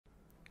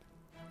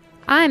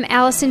I'm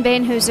Allison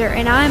Van Hooser,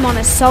 and I am on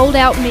a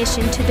sold-out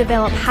mission to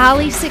develop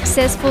highly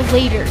successful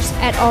leaders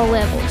at all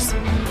levels.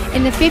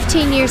 In the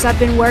 15 years I've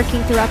been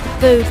working throughout the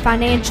food,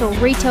 financial,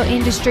 retail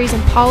industries,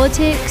 and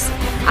politics,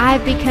 I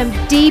have become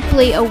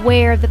deeply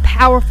aware of the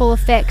powerful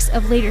effects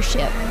of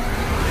leadership.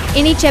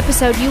 In each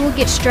episode, you will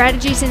get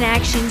strategies and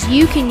actions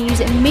you can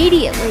use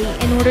immediately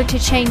in order to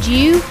change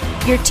you,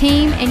 your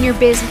team, and your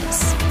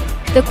business.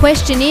 The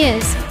question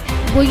is,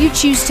 will you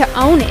choose to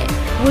own it?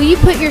 Will you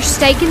put your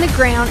stake in the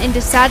ground and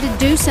decide to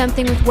do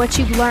something with what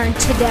you've learned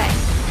today?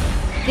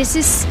 This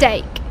is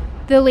Stake,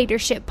 the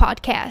Leadership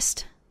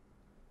Podcast.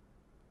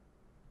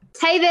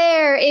 Hey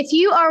there, if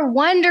you are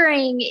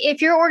wondering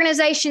if your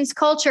organization's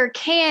culture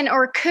can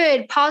or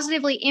could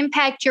positively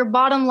impact your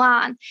bottom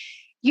line,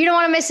 you don't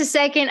want to miss a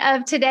second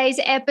of today's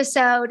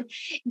episode.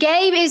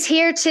 Gabe is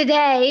here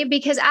today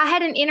because I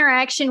had an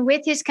interaction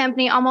with his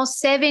company almost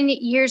 7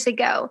 years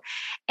ago.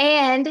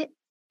 And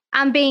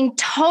I'm being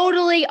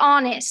totally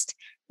honest.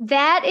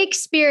 That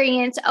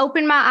experience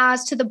opened my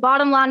eyes to the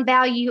bottom line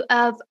value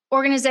of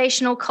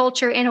organizational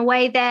culture in a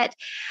way that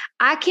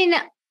I can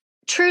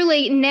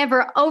truly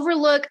never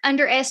overlook,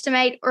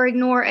 underestimate, or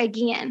ignore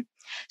again.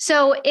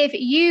 So if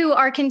you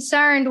are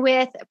concerned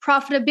with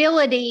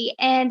profitability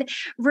and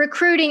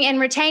recruiting and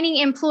retaining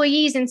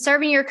employees and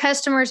serving your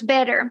customers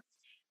better,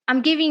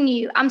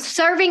 I'm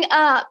serving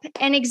up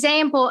an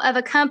example of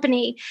a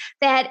company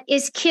that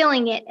is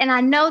killing it. And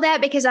I know that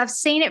because I've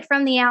seen it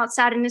from the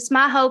outside. And it's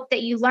my hope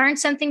that you learned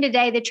something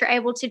today that you're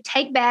able to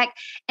take back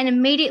and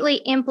immediately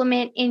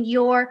implement in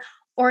your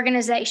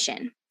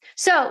organization.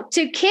 So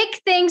to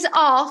kick things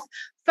off,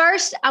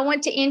 first, I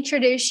want to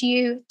introduce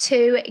you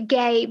to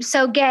Gabe.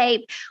 So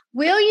Gabe,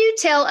 will you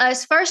tell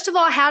us, first of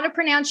all, how to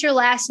pronounce your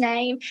last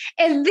name?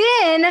 And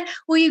then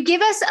will you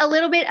give us a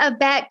little bit of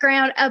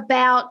background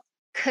about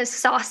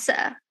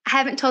Kasasa? I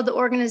haven't told the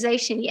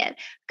organization yet.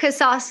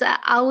 Kasasa,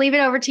 I'll leave it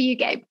over to you,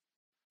 Gabe.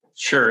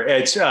 Sure.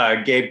 It's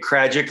Gabe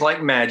Krajic,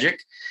 like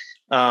magic.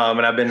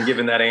 And I've been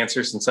given that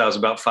answer since I was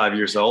about 5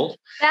 years old.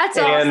 That's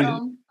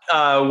awesome.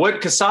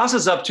 What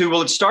Kasasa's up to,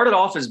 well, it started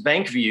off as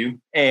BankView,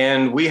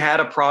 and we had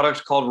a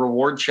product called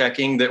Reward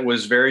Checking that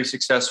was very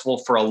successful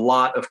for a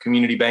lot of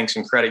community banks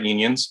and credit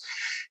unions.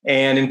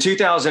 And in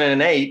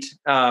 2008,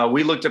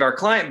 we looked at our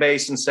client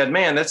base and said,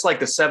 man, that's like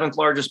the 7th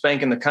largest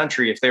bank in the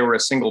country if they were a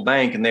single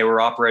bank and they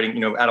were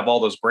operating, out of all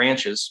those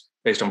branches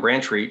based on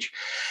branch reach.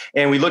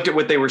 And we looked at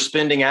what they were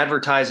spending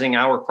advertising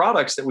our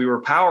products that we were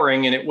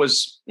powering. And it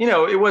was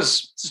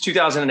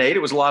 2008. It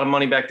was a lot of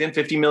money back then,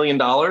 $50 million.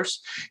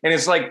 And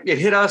it's like, it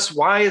hit us.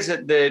 Why is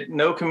it that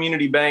no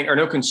community bank or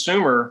no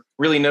consumer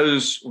really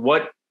knows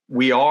what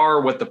we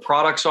are, what the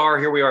products are?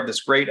 Here we are, this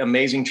great,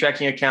 amazing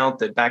checking account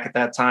that back at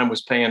that time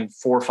was paying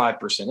 4 or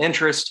 5%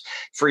 interest,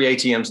 free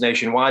ATMs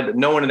nationwide, but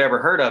no one had ever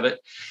heard of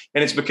it.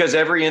 And it's because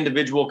every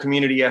individual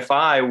community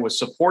FI was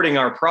supporting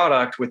our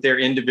product with their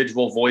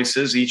individual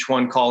voices, each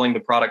one calling the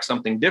product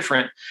something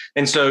different.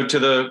 And so to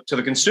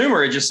the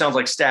consumer, it just sounds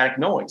like static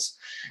noise.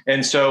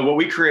 And so what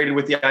we created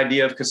with the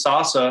idea of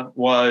Kasasa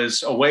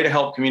was a way to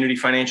help community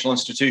financial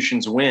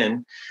institutions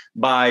win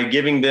by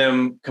giving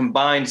them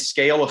combined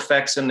scale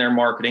effects in their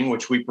marketing,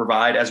 which we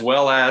provide, as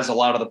well as a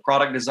lot of the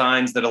product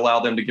designs that allow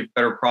them to give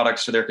better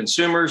products to their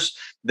consumers,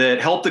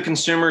 that help the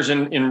consumers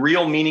in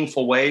real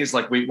meaningful ways.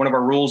 Like one of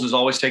our rules is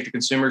always take the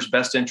consumer's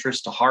best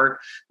interest to heart.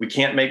 We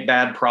can't make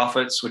bad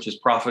profits, which is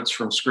profits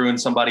from screwing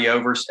somebody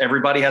over.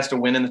 Everybody has to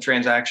win in the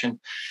transaction.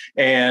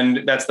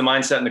 And that's the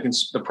mindset and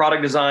the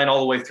product design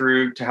all the way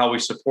through to how we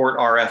support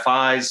our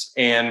FIs.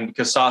 And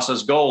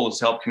Kasasa's goal is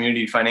to help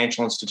community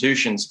financial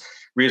institutions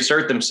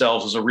reassert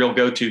themselves as a real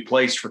go-to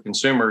place for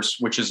consumers,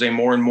 which is a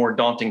more and more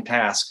daunting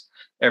task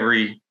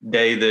every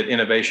day that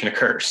innovation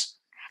occurs.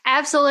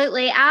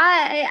 Absolutely.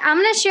 I'm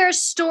going to share a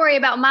story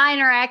about my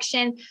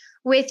interaction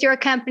with your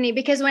company,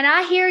 because when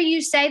I hear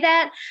you say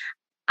that,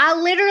 I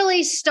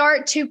literally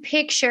start to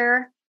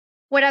picture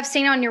what I've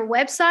seen on your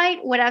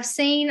website, what I've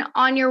seen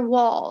on your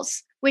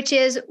walls, which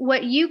is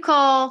what you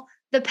call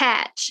the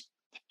patch.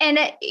 And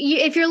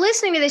if you're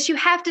listening to this, you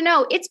have to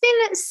know it's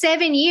been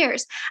 7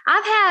 years.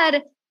 I've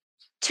had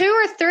 2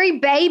 or 3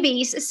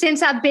 babies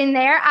since I've been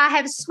there. I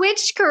have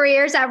switched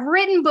careers. I've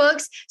written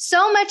books.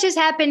 So much has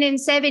happened in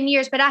 7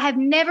 years, but I have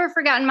never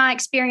forgotten my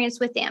experience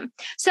with them.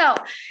 So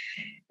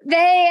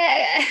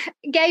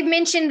Gabe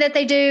mentioned that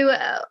they do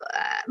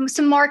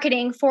some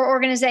marketing for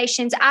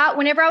organizations.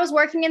 Whenever I was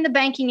working in the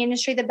banking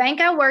industry, the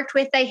bank I worked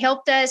with, they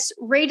helped us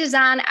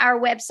redesign our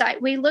website.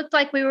 We looked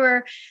like we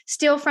were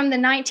still from the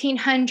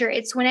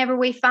 1900s whenever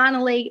we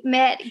finally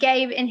met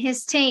Gabe and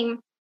his team.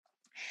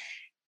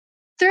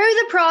 Through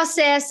the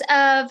process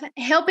of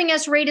helping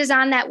us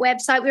redesign that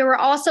website, we were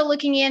also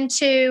looking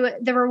into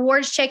the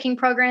rewards checking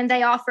program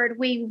they offered.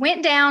 We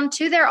went down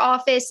to their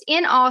office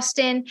in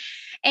Austin,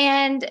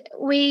 and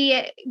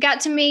we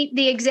got to meet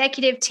the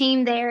executive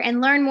team there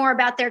and learn more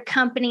about their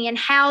company and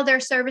how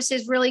their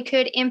services really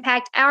could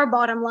impact our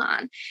bottom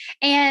line.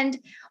 And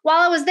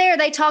while I was there,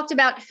 they talked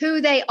about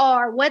who they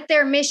are, what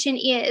their mission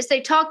is.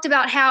 They talked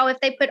about how if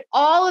they put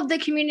all of the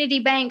community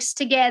banks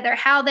together,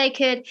 how they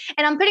could,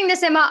 and I'm putting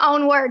this in my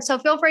own words, so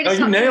feel free to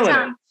stop your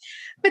time.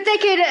 But they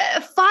could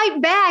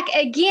fight back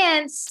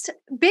against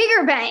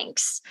bigger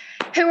banks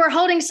who were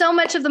holding so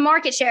much of the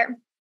market share.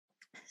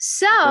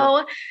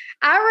 So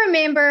I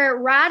remember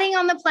riding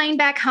on the plane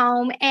back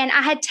home, and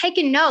I had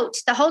taken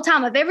notes the whole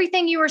time of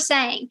everything you were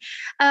saying,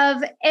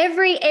 of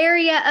every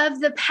area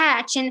of the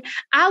patch. And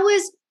I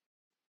was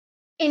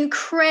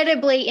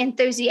incredibly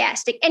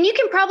enthusiastic. And you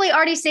can probably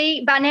already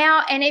see by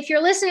now, and if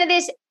you're listening to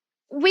this,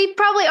 we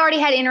probably already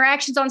had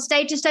interactions on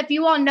stage and stuff.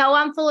 You all know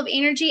I'm full of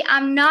energy.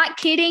 I'm not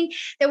kidding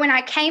that when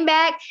I came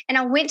back and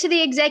I went to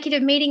the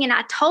executive meeting and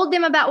I told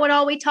them about what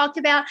all we talked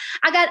about,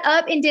 I got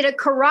up and did a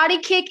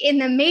karate kick in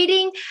the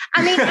meeting.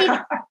 I mean,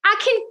 I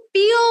can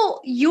feel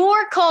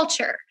your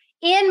culture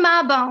in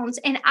my bones,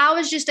 and I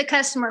was just a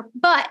customer.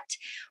 But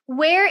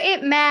where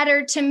it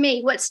mattered to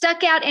me, what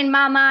stuck out in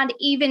my mind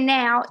even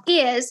now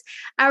is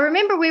I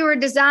remember we were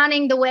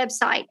designing the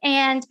website.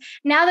 And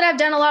now that I've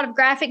done a lot of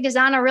graphic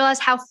design, I realize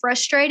how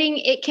frustrating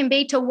it can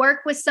be to work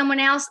with someone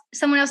else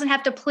and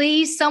have to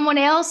please someone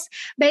else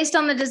based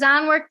on the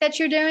design work that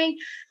you're doing.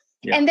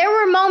 Yeah. And there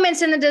were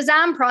moments in the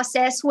design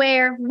process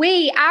where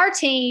our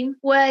team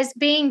was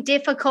being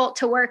difficult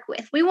to work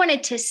with. We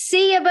wanted to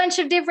see a bunch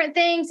of different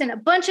things and a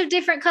bunch of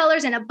different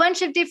colors and a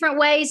bunch of different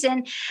ways.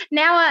 And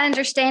now I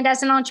understand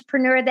as an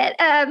entrepreneur that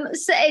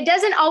it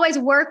doesn't always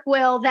work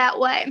well that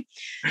way.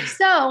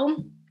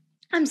 So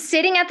I'm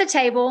sitting at the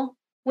table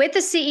with the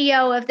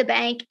CEO of the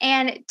bank,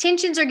 and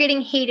tensions are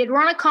getting heated.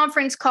 We're on a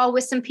conference call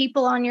with some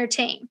people on your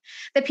team,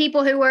 the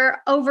people who were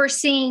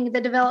overseeing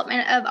the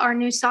development of our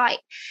new site.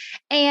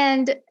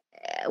 And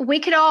we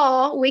could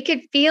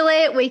feel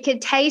it, we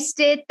could taste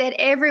it, that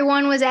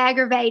everyone was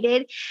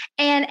aggravated.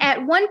 And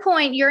at one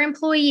point, your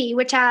employee,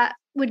 which I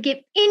would give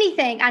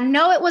anything, I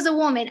know it was a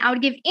woman, I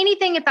would give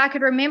anything if I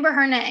could remember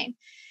her name.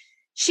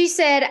 She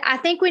said, I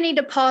think we need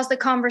to pause the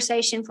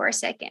conversation for a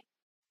second.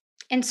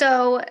 And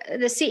so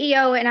the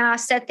CEO and I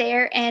sat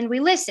there and we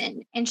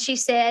listened. And she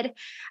said,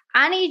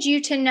 I need you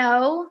to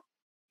know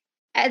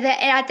that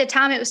at the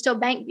time it was still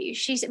Bankview.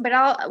 She said,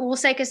 but we'll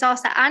say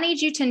Kasasa. I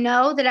need you to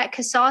know that at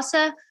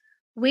Kasasa,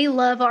 we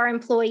love our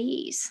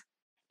employees.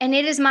 And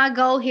it is my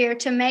goal here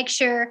to make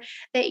sure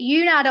that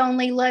you not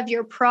only love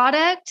your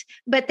product,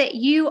 but that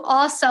you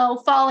also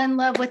fall in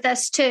love with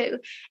us too.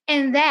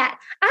 And that,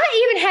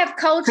 I even have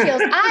cold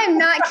chills. I am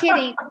not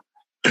kidding.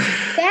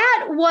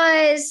 That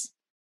was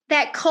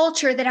that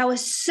culture that I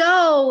was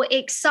so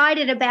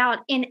excited about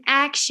in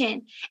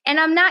action. And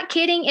I'm not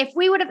kidding. If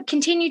we would have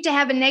continued to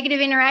have a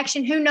negative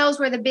interaction, who knows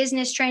where the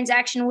business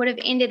transaction would have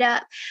ended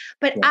up.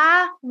 But yeah.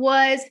 I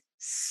was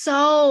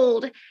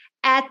sold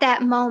at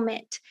that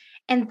moment.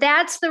 And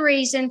that's the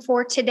reason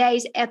for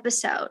today's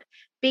episode,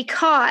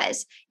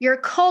 because your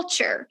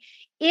culture,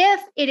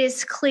 if it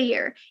is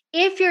clear,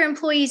 if your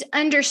employees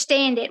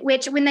understand it,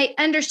 which when they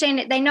understand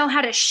it, they know how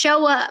to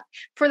show up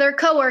for their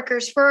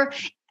coworkers, for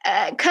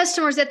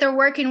customers that they're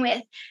working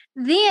with,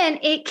 then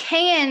it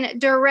can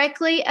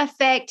directly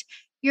affect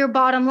your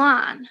bottom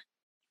line.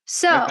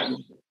 So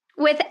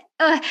with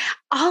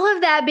all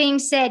of that being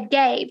said,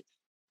 Gabe,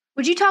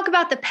 would you talk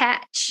about the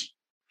patch?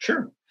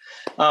 Sure.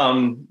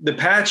 The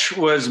patch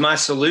was my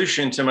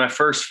solution to my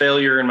first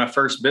failure in my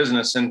first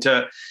business. And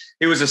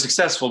it was a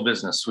successful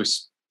business.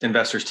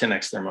 Investors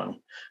 10x their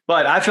money.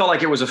 But I felt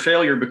like it was a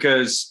failure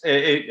because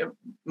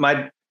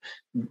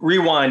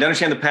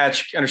understand the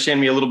patch,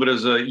 understand me a little bit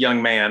as a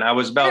young man. I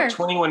was about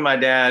 20 when my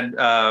dad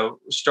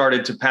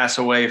started to pass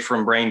away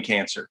from brain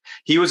cancer.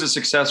 He was a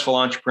successful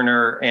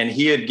entrepreneur, and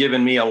he had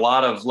given me a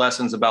lot of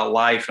lessons about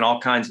life and all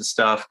kinds of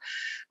stuff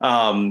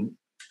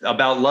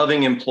about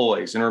loving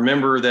employees. And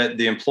remember that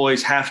the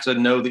employees have to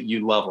know that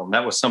you love them.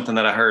 That was something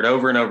that I heard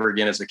over and over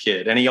again as a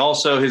kid. And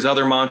his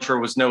other mantra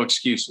was no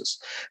excuses,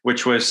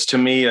 which was to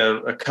me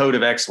a code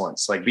of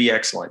excellence, like be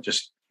excellent,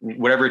 just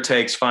whatever it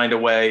takes, find a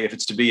way. If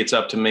it's to be, it's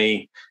up to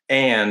me,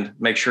 and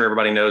make sure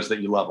everybody knows that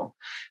you love them.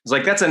 It's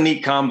like, that's a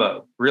neat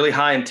combo, really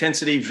high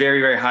intensity,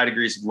 very, very high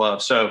degrees of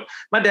love. So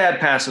my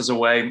dad passes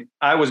away.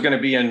 I was going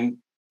to be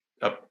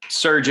a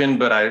surgeon,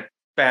 but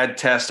bad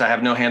test. I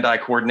have no hand-eye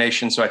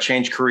coordination. So I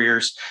changed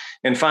careers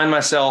and find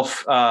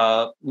myself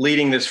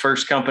leading this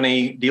first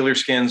company, Dealer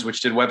Skins, which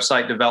did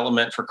website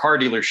development for car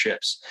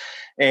dealerships.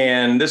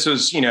 And this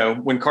was,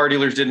 when car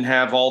dealers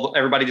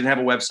everybody didn't have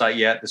a website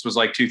yet. This was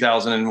like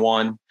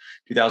 2001,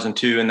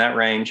 2002, in that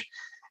range.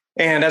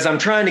 And as I'm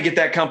trying to get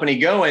that company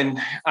going,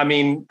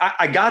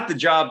 I got the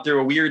job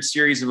through a weird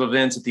series of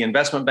events at the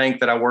investment bank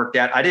that I worked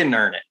at. I didn't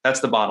earn it. That's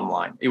the bottom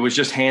line. It was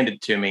just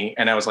handed to me.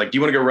 And I was like, do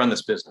you want to go run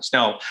this business?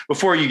 Now,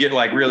 before you get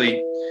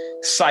really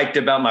psyched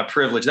about my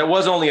privilege, that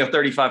was only a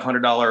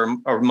 $3,500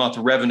 a month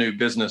revenue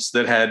business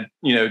that had,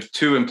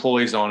 2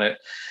 employees on it.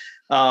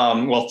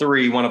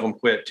 3, one of them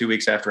quit 2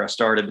 weeks after I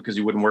started because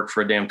he wouldn't work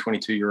for a damn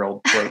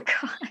 22-year-old.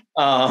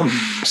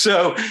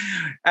 So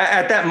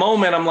at that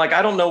moment, I'm like,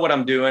 I don't know what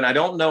I'm doing. I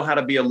don't know how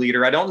to be a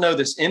leader. I don't know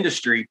this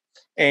industry.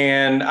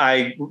 And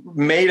I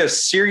made a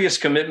serious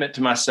commitment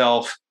to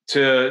myself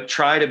to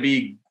try to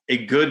be a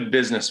good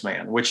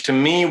businessman, which to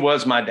me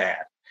was my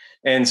dad.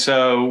 And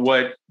so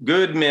what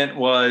good meant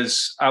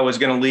was I was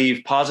going to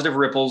leave positive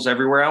ripples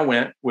everywhere I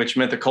went, which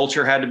meant the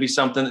culture had to be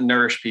something that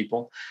nourished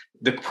people.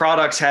 The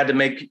products had to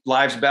make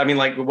lives better. I mean,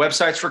 like the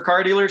websites for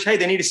car dealers, hey,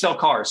 they need to sell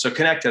cars. So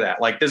connect to that.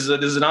 Like this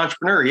is an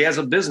entrepreneur. He has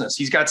a business.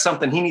 He's got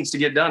something he needs to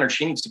get done or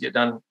she needs to get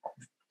done.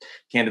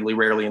 Candidly,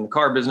 rarely in the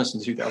car business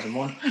in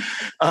 2001.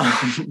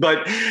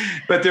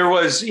 But there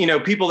was,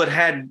 people that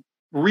had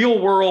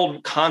real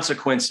world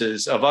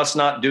consequences of us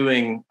not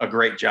doing a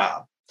great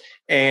job.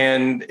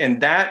 And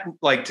that,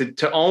 like,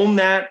 to own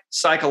that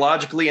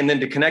psychologically, and then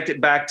to connect it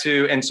back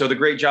to, and so the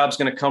great job is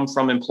going to come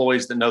from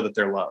employees that know that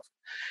they're loved.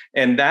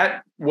 And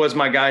that was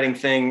my guiding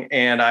thing.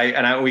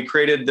 And we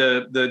created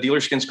the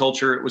Dealerskins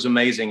culture. It was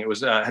amazing. It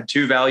was had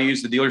two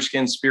values: the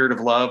Dealerskins spirit of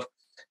love,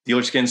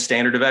 Dealerskins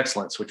standard of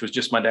excellence, which was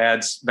just my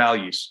dad's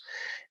values.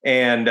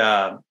 And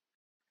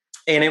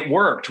it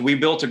worked. We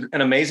built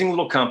an amazing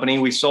little company.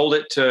 We sold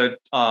it to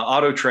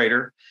Auto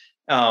Trader,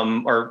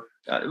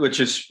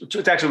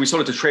 it's actually, we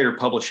sold it to Trader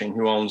Publishing,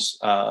 who owns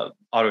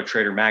Auto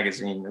Trader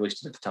magazine, at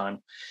least at the time.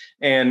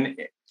 And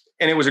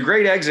it was a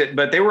great exit,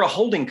 but they were a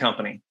holding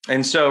company.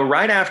 And so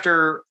right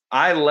after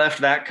I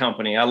left that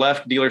company, I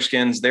left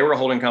Dealerskins, they were a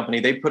holding company.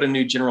 They put a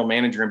new general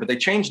manager in, but they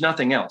changed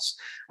nothing else.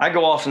 I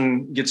go off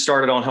and get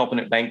started on helping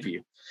at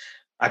Bankview.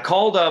 I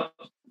called up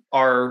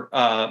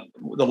the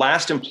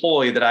last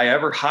employee that I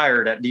ever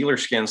hired at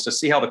Dealerskins to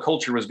see how the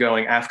culture was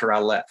going after I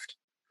left.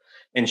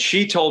 And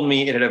she told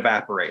me it had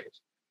evaporated.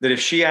 That if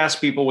she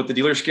asked people what the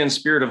Dealerskins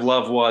spirit of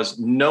love was,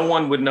 no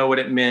one would know what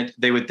it meant.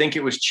 They would think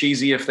it was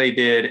cheesy if they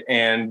did.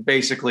 And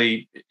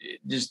basically,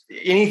 just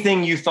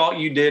anything you thought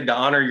you did to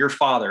honor your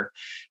father,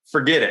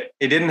 forget it.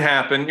 It didn't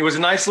happen. It was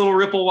a nice little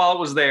ripple while it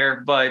was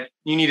there, but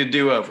you need a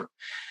do-over.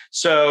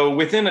 So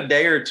within a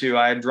day or two,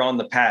 I had drawn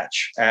the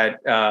patch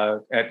at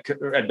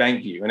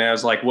Bankview. And I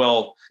was like,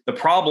 well, the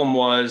problem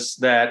was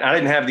that I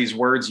didn't have these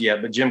words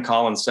yet, but Jim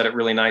Collins said it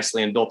really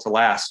nicely in Built to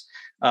Last.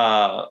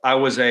 I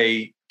was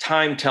a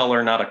time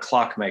teller, not a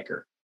clock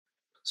maker.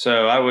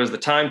 So I was the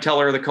time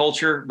teller of the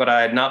culture, but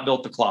I had not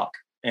built the clock.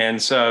 And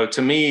so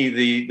to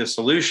me, the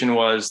solution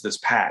was this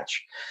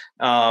patch.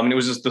 And it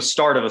was just the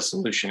start of a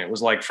solution. It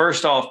was like,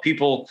 first off,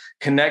 people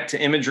connect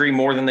to imagery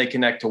more than they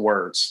connect to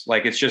words.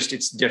 Like,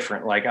 it's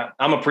different. Like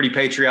I'm a pretty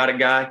patriotic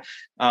guy.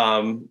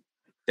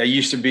 That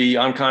used to be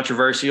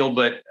uncontroversial,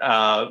 but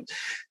I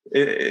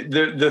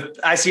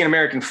see an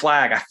American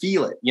flag, I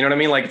feel it. You know what I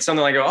mean? Like it's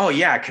something like, oh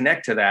yeah, I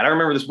connect to that. I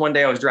remember this one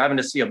day I was driving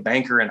to see a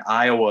banker in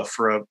Iowa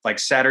for a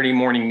Saturday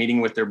morning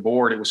meeting with their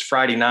board. It was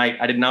Friday night.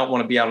 I did not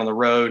want to be out on the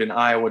road in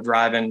Iowa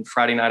driving.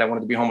 Friday night, I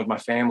wanted to be home with my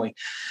family,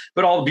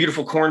 but all the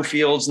beautiful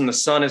cornfields and the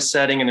sun is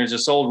setting and there's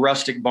this old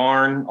rustic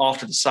barn off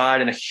to the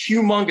side and a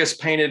humongous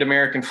painted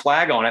American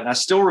flag on it. And I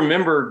still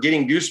remember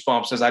getting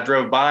goosebumps as I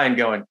drove by and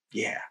going,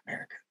 yeah,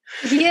 America.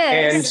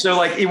 Yes. And so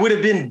like, it would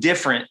have been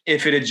different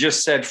if it had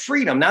just said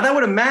freedom. Now that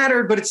would have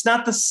mattered, but it's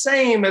not the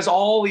same as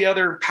all the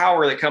other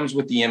power that comes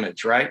with the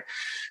image. Right.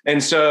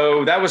 And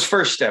so that was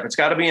first step. It's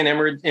got to be an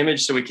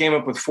image. So we came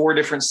up with 4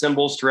 different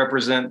symbols to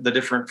represent the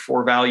different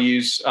 4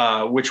 values,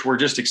 which were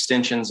just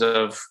extensions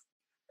of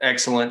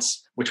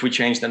excellence, which we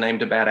changed the name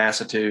to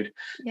Badassitude.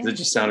 Yeah. It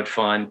just sounded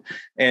fun.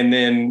 And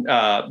then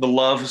the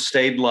love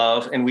stayed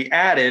love. And we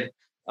added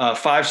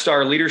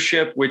 5-star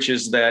leadership, which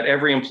is that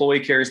every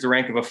employee carries the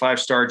rank of a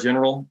 5-star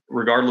general,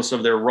 regardless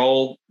of their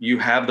role. You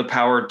have the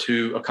power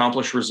to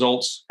accomplish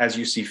results as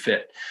you see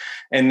fit.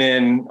 And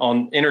then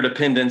on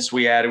interdependence,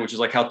 we added, which is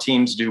like how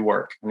teams do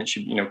work. And it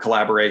should,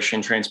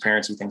 collaboration,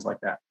 transparency, things like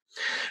that.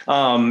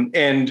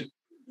 And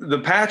the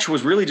patch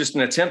was really just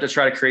an attempt to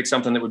try to create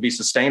something that would be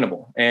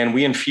sustainable. And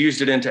we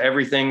infused it into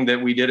everything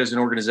that we did as an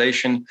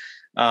organization,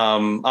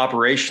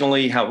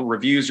 operationally, how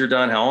reviews are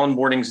done, how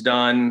onboarding's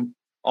done,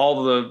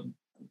 all the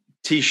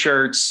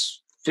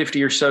T-shirts,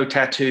 50 or so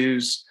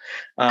tattoos.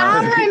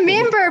 I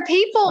remember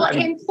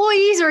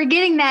employees were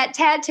getting that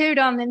tattooed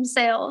on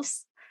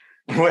themselves.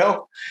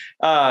 Well,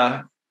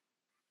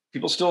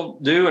 people still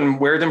do and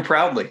wear them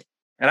proudly.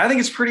 And I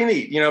think it's pretty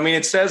neat.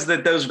 It says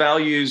that those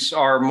values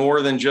are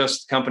more than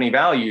just company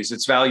values.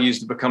 It's values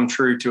that become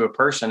true to a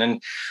person.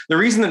 And the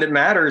reason that it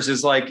matters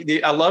is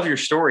I love your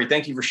story.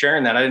 Thank you for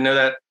sharing that. I didn't know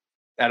that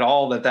at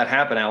all that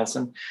happened,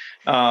 Allison.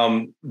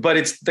 But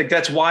it's like,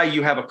 that's why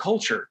you have a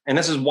culture. And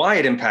this is why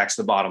it impacts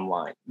the bottom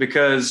line.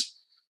 Because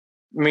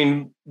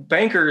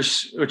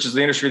bankers, which is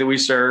the industry that we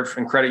serve,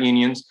 and credit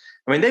unions,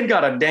 they've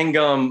got a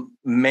dang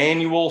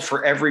manual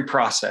for every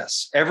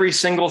process, every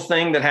single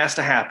thing that has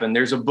to happen.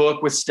 There's a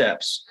book with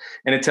steps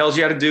and it tells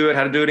you how to do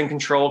it in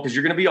control, because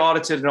you're going to be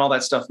audited and all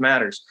that stuff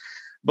matters.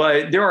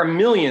 But there are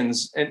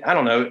millions, and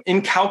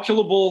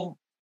incalculable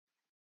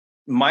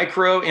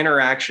micro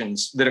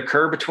interactions that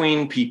occur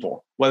between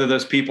people, whether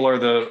those people are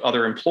the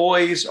other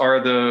employees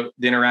or the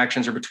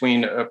interactions are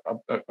between a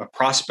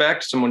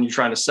prospect, someone you're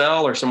trying to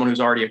sell, or someone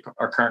who's already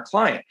our current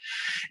client.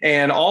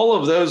 And all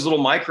of those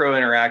little micro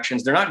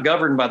interactions, they're not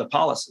governed by the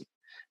policy.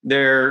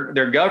 They're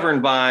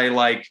governed by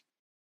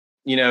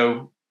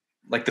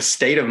like the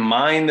state of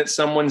mind that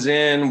someone's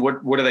in.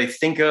 What do they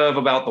think of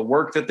about the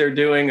work that they're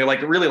doing?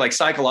 Like really, like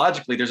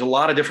psychologically, there's a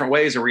lot of different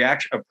ways a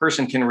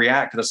person can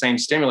react to the same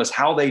stimulus.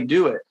 How they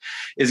do it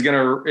is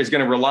going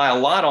to rely a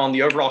lot on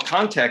the overall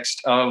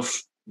context of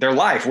their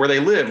life, where they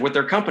live, what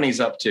their company's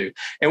up to.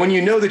 And when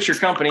you know that your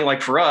company,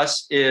 like for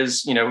us,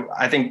 is,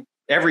 I think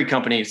every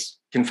company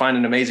can find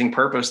an amazing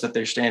purpose that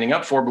they're standing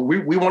up for, but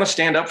we want to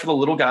stand up for the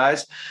little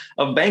guys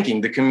of banking,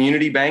 the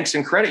community banks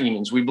and credit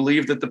unions. We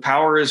believe that the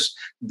power is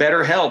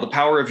better held. The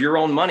power of your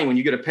own money when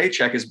you get a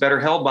paycheck is better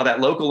held by that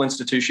local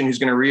institution who's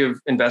going to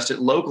reinvest it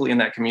locally in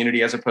that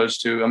community, as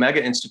opposed to a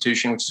mega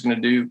institution, which is going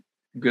to do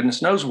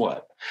goodness knows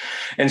what.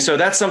 And so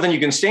that's something you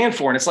can stand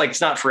for. And it's like, it's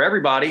not for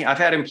everybody. I've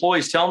had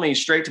employees tell me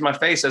straight to my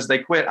face as they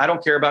quit, I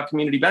don't care about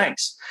community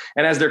banks.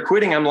 And as they're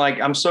quitting, I'm like,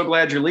 I'm so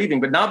glad you're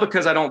leaving, but not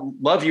because I don't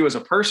love you as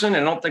a person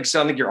and I don't think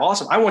you're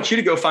awesome. I want you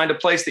to go find a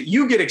place that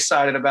you get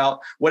excited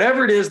about,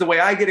 whatever it is, the way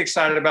I get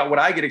excited about what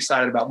I get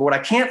excited about. But what I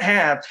can't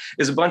have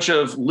is a bunch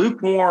of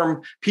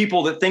lukewarm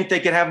people that think they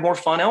could have more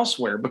fun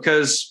elsewhere,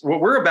 because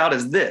what we're about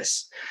is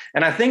this.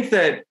 And I think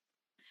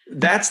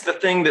that's the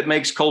thing that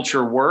makes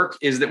culture work,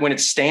 is that when it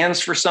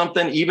stands for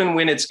something, even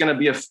when it's going to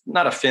be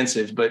not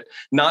offensive, but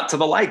not to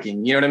the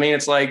liking, you know what I mean?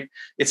 It's like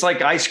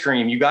ice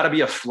cream. You got to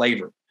be a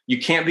flavor. You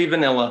can't be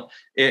vanilla,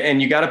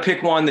 and you got to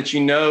pick one that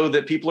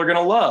that people are going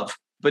to love,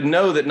 but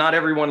know that not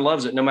everyone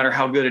loves it, no matter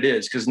how good it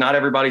is, because not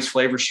everybody's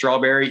flavor is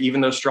strawberry,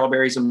 even though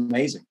strawberry is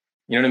amazing.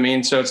 You know what I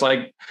mean? So it's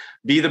like,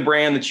 be the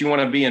brand that you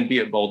want to be and be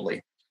it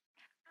boldly.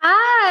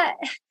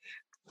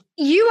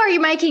 You are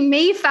making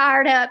me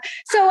fired up.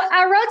 So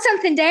I wrote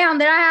something down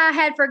that I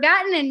had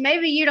forgotten, and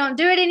maybe you don't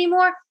do it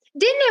anymore.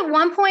 Didn't at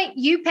one point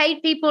you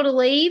paid people to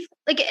leave?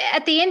 Like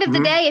at the end of the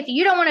day, if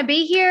you don't want to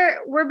be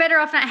here, we're better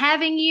off not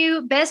having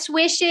you. Best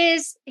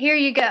wishes. Here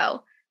you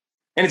go.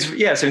 And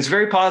it's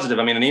very positive.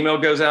 I mean, an email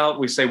goes out.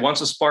 We say once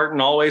a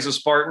Spartan, always a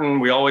Spartan.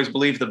 We always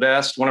believe the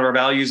best. One of our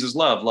values is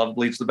love. Love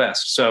believes the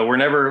best. So we're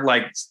never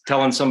like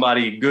telling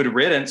somebody good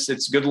riddance.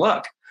 It's good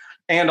luck.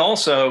 And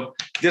also,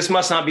 this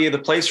must not be the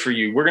place for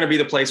you. We're going to be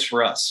the place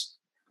for us.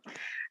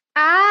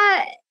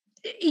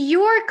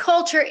 Your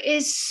culture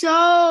is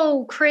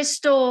so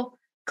crystal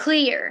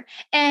clear,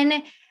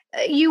 and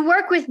we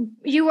work with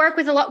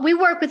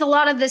a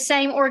lot of the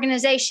same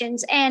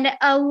organizations, and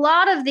a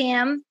lot of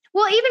them,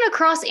 well, even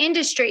across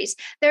industries,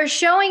 they're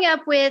showing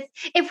up with,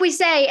 if we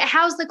say,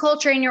 how's the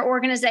culture in your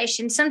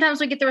organization? Sometimes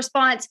we get the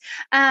response,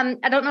 I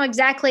don't know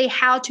exactly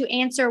how to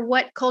answer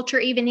what culture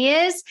even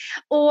is.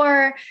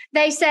 Or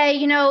they say,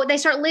 they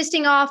start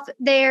listing off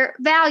their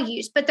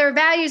values, but their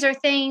values are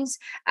things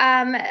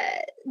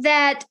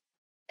that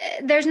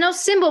there's no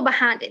symbol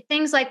behind it.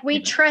 Things like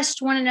we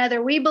trust one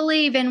another, we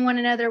believe in one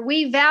another,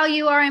 we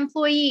value our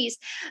employees.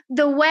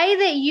 The way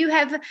that you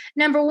have,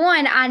 number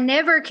one, I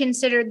never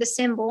considered the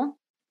symbol.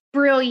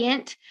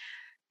 Brilliant.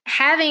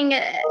 Having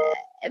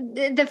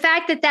the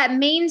fact that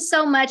means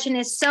so much and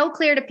is so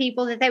clear to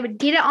people that they would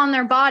get it on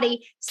their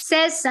body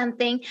says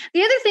something.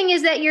 The other thing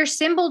is that your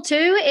symbol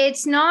too,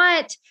 it's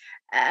not,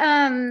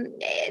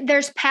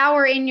 there's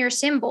power in your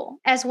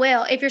symbol as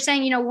well. If you're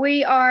saying,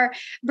 we are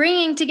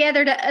bringing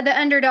together the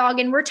underdog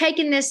and we're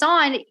taking this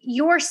on,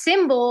 your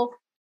symbol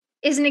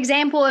is an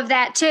example of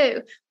that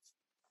too.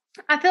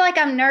 I feel like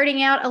I'm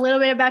nerding out a little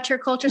bit about your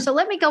culture. So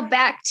let me go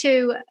back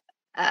to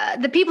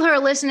the people who are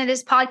listening to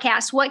this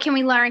podcast. What can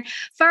we learn?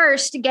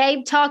 First,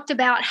 Gabe talked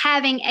about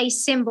having a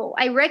symbol,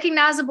 a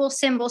recognizable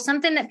symbol,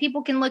 something that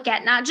people can look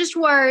at, not just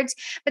words,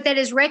 but that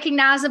is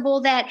recognizable,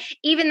 that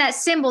even that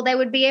symbol, they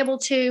would be able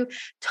to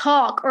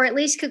talk, or at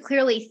least could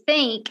clearly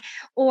think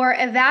or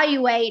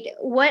evaluate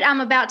what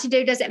I'm about to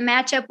do. Does it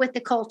match up with the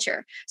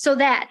culture? So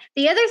that.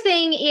 The other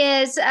thing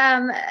is,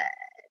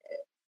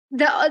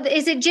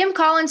 is it Jim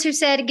Collins who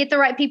said, get the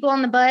right people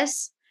on the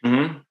bus?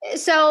 Mm-hmm.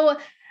 So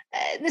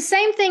the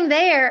same thing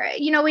there.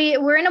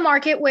 We're in a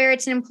market where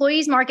it's an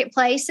employee's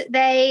marketplace.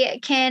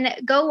 They can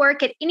go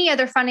work at any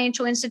other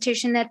financial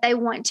institution that they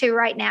want to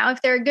right now.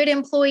 If they're a good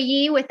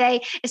employee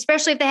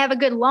especially if they have a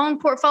good loan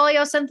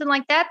portfolio, something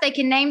like that, they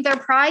can name their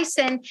price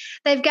and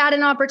they've got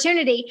an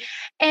opportunity.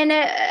 And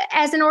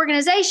as an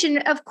organization,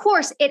 of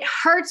course, it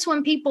hurts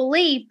when people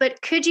leave,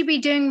 but could you be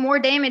doing more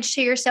damage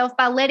to yourself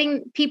by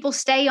letting people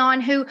stay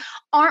on who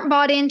aren't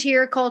bought into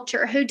your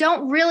culture, who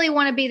don't really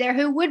want to be there,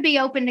 who would be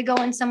open to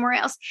going somewhere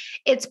else?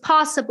 It's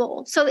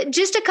possible. So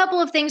just a couple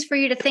of things for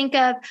you to think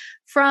of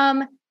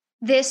from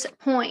this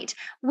point.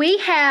 We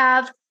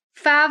have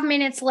 5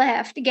 minutes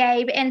left,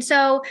 Gabe. And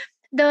so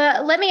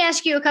let me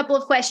ask you a couple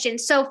of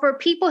questions. So for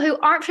people who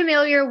aren't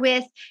familiar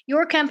with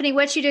your company,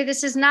 what you do,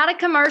 this is not a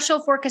commercial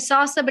for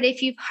Kasasa, but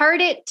if you've heard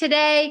it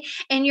today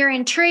and you're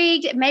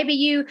intrigued, maybe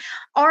you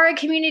are a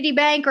community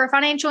bank or a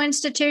financial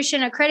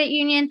institution, a credit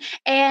union,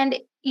 and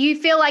you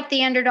feel like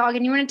the underdog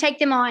and you want to take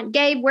them on.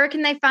 Gabe, where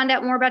can they find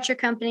out more about your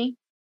company?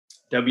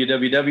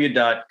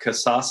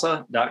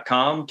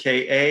 www.kasasa.com,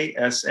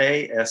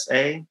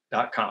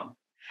 KASASA.com.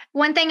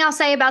 One thing I'll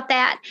say about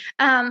that,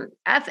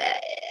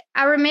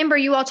 I remember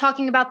you all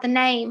talking about the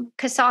name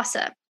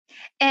Kasasa.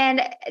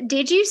 And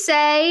did you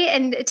say,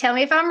 and tell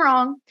me if I'm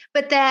wrong,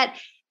 but that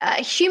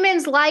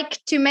humans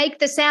like to make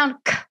the sound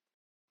k?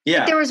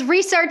 Yeah. If there was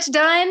research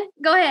done.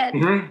 Go ahead.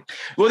 Mm-hmm.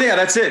 Well, yeah,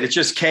 that's it. It's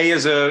just K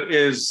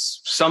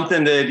is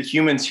something that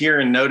humans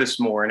hear and notice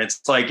more. And it's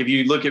like, if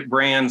you look at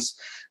brands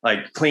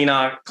like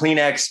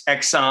Kleenex,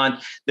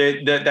 Exxon,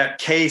 that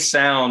K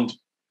sound,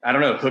 I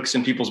don't know, hooks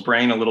in people's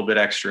brain a little bit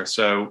extra.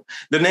 So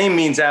the name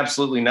means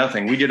absolutely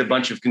nothing. We did a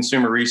bunch of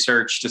consumer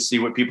research to see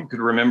what people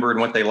could remember and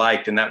what they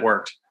liked, and that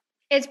worked.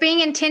 It's being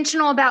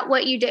intentional about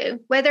what you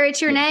do, whether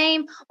it's your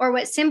name or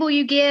what symbol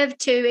you give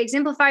to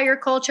exemplify your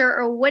culture,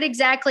 or what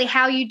exactly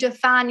how you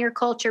define your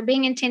culture,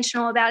 being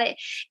intentional about it.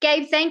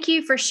 Gabe, thank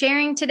you for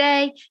sharing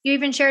today. You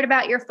even shared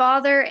about your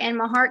father, and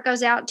my heart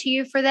goes out to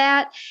you for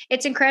that.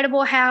 It's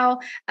incredible how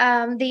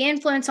the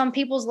influence on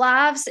people's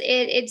lives,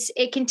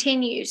 it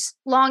continues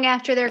long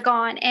after they're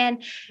gone.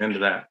 And into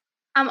that.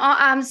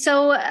 I'm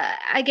so,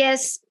 I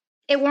guess,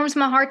 it warms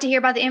my heart to hear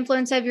about the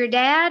influence of your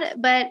dad,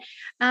 but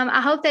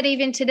I hope that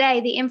even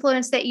today, the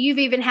influence that you've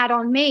even had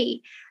on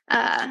me,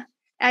 I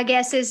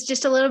guess, is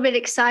just a little bit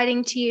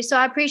exciting to you. So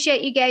I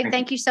appreciate you, Gabe.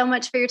 Thank you so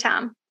much for your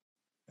time.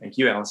 Thank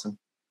you, Allison.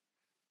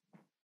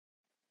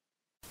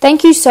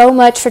 Thank you so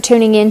much for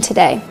tuning in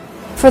today.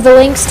 For the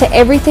links to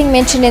everything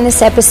mentioned in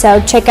this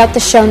episode, check out the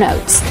show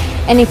notes.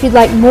 And if you'd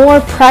like more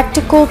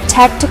practical,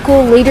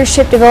 tactical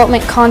leadership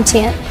development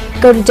content,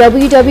 go to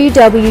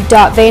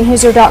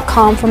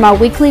www.vanhooser.com for my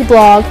weekly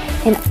blog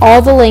and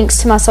all the links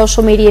to my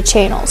social media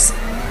channels.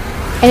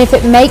 And if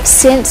it makes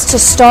sense to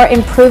start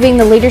improving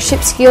the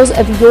leadership skills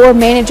of your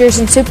managers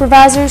and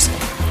supervisors,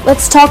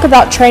 let's talk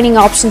about training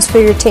options for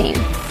your team.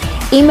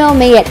 Email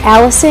me at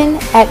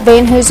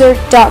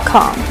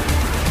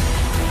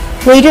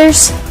allison@vanhooser.com.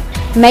 Leaders,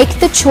 make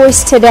the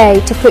choice today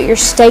to put your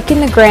stake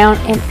in the ground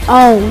and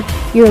own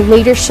your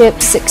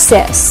leadership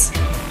success.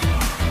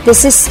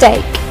 This is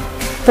Stake,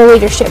 the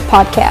Leadership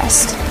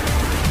Podcast.